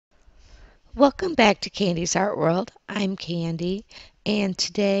Welcome back to Candy's Art World. I'm Candy, and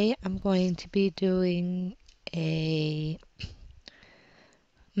today I'm going to be doing a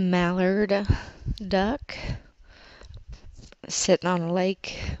mallard duck sitting on a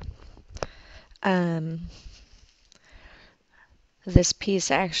lake. Um, this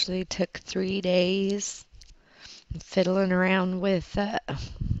piece actually took 3 days fiddling around with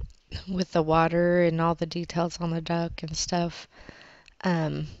the water and all the details on the duck and stuff.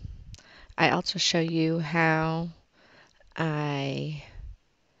 Um, I also show you how I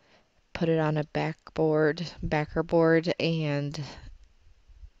put it on a backer board, and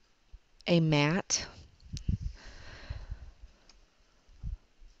a mat.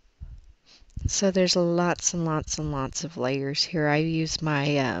 So there's lots and lots and lots of layers here. I use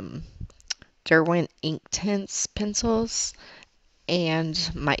my Derwent Inktense pencils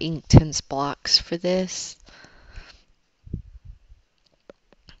and my Inktense blocks for this.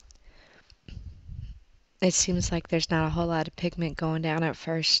 It seems like there's not a whole lot of pigment going down at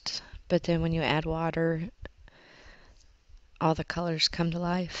first, but then when you add water, all the colors come to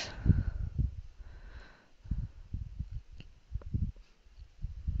life.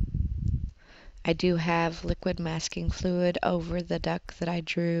 I do have liquid masking fluid over the duck that I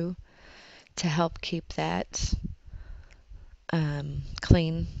drew to help keep that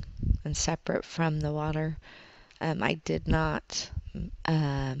clean and separate from the water. I did not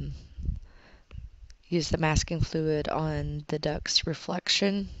um, use the masking fluid on the duck's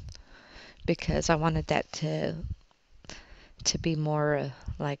reflection because I wanted that to be more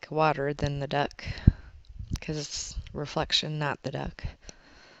like water than the duck, because it's reflection, not the duck.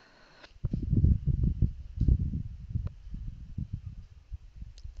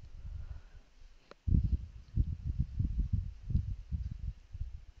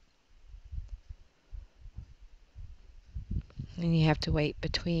 And you have to wait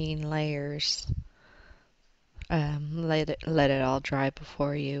between layers. Let it all dry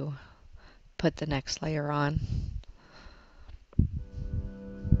before you put the next layer on.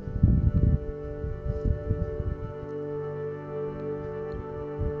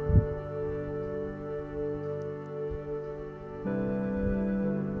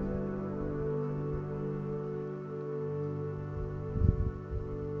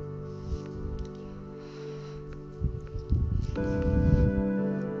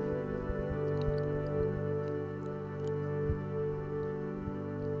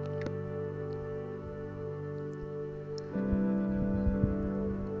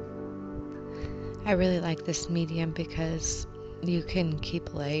 I really like this medium because you can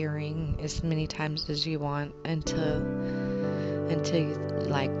keep layering as many times as you want until you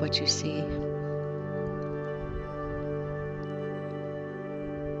like what you see.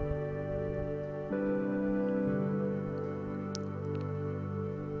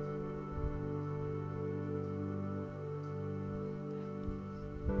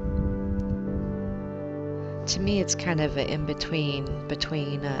 To me, it's kind of an in between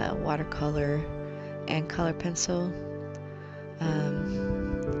watercolor and color pencil.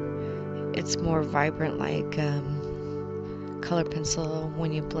 It's more vibrant, like color pencil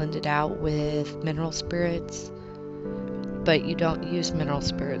when you blend it out with mineral spirits, but you don't use mineral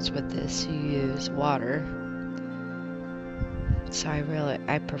spirits with this, you use water. So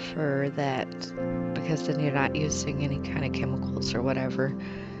I prefer that, because then you're not using any kind of chemicals or whatever.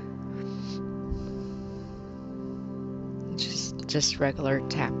 Just regular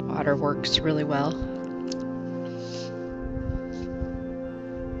tap water works really well.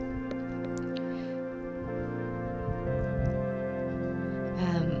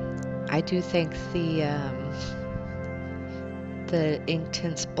 I do think the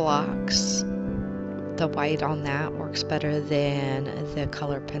Inktense blocks, the white on that works better than the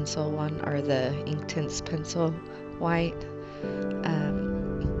color pencil one, or the Inktense pencil white.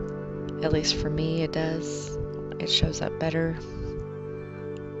 At least for me it does. It shows up better.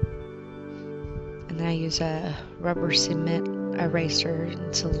 And then I use a rubber cement eraser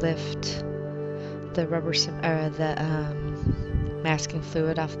to lift the masking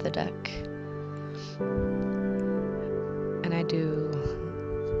fluid off the duck. And I do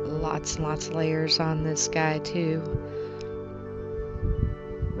lots and lots of layers on this guy too.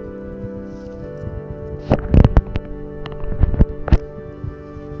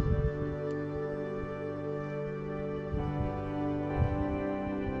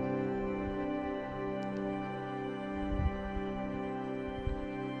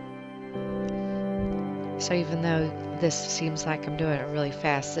 So even though this seems like I'm doing it really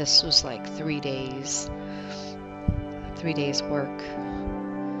fast, this was like 3 days. 3 days work.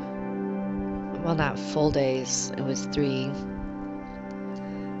 Well, not full days. It was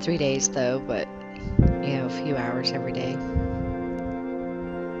 3 days though, but a few hours every day.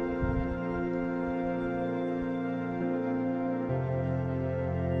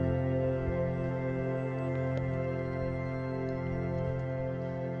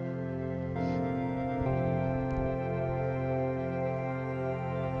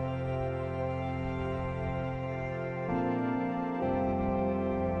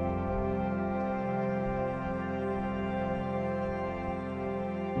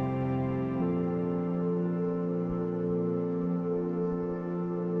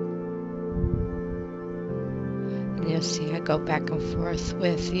 And you'll see I go back and forth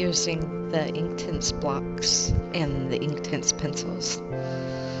with using the Inktense blocks and the Inktense pencils.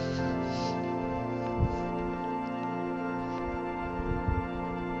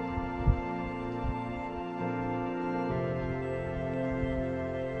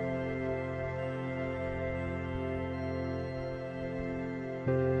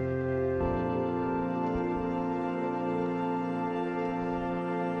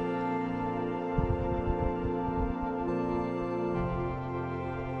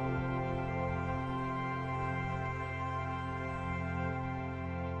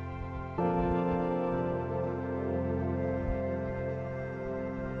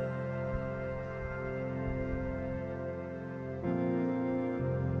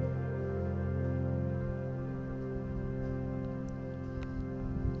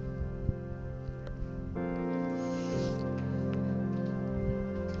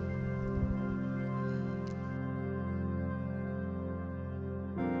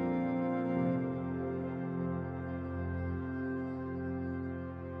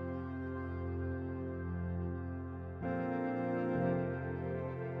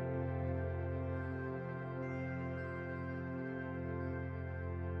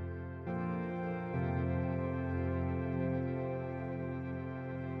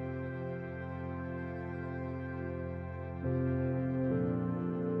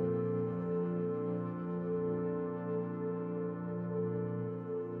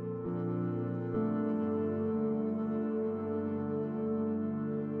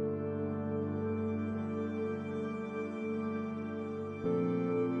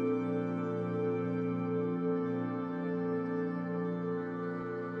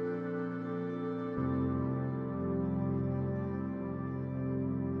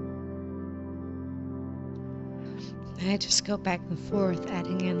 I just go back and forth,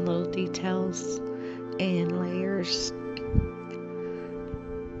 adding in little details and layers.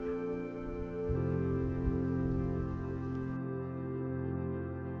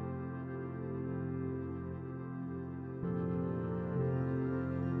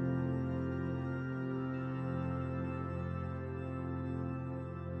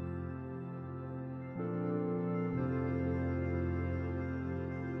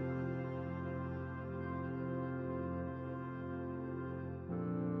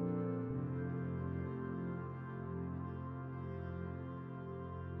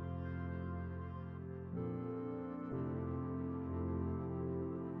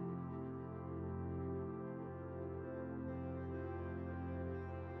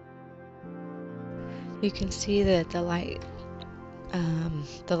 You can see that the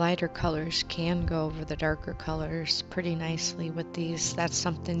lighter colors can go over the darker colors pretty nicely with these. That's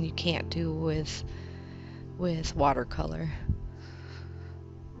something you can't do with watercolor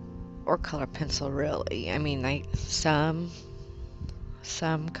or color pencil, really. I mean, some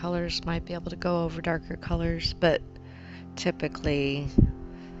colors might be able to go over darker colors, but typically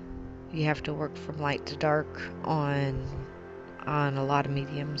you have to work from light to dark on a lot of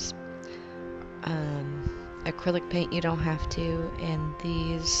mediums. Acrylic paint you don't have to, and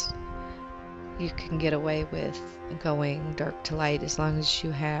these you can get away with going dark to light as long as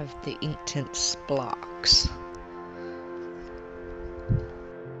you have the Inktense blocks.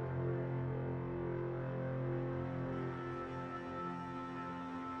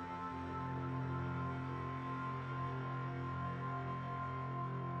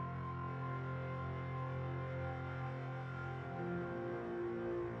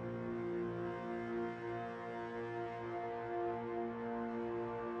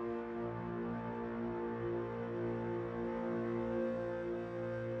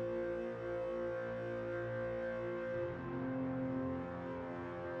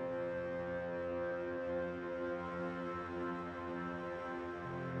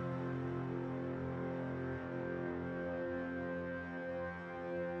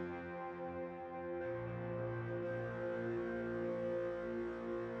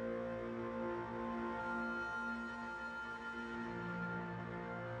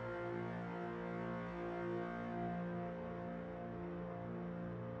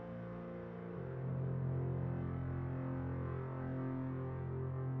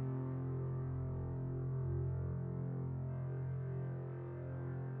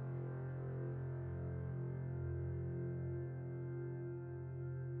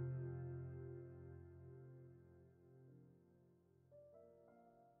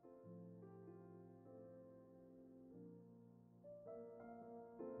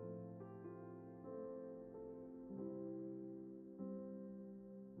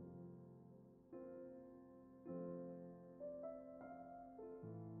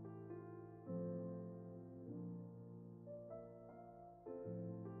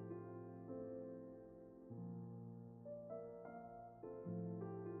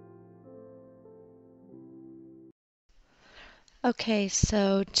 Okay,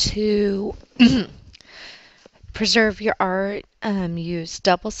 so to preserve your art, use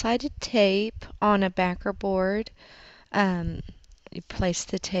double-sided tape on a backer board. Um, you place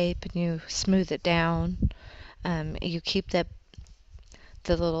the tape and you smooth it down. You keep the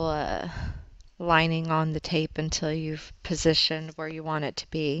little lining on the tape until you've positioned where you want it to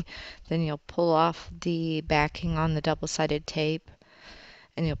be. Then you'll pull off the backing on the double-sided tape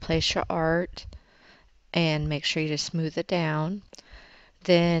and you'll place your art and make sure you just smooth it down.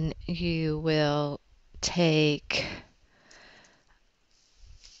 Then you will take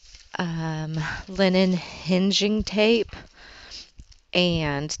um, linen hinging tape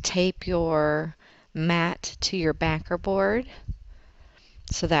and tape your mat to your backer board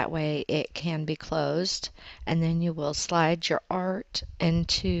so that way it can be closed. And then you will slide your art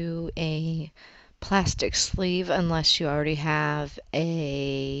into a plastic sleeve unless you already have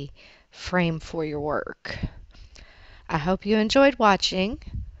a frame for your work. I hope you enjoyed watching.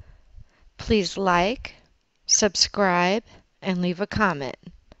 Please like, subscribe, and leave a comment.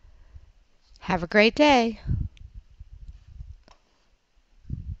 Have a great day.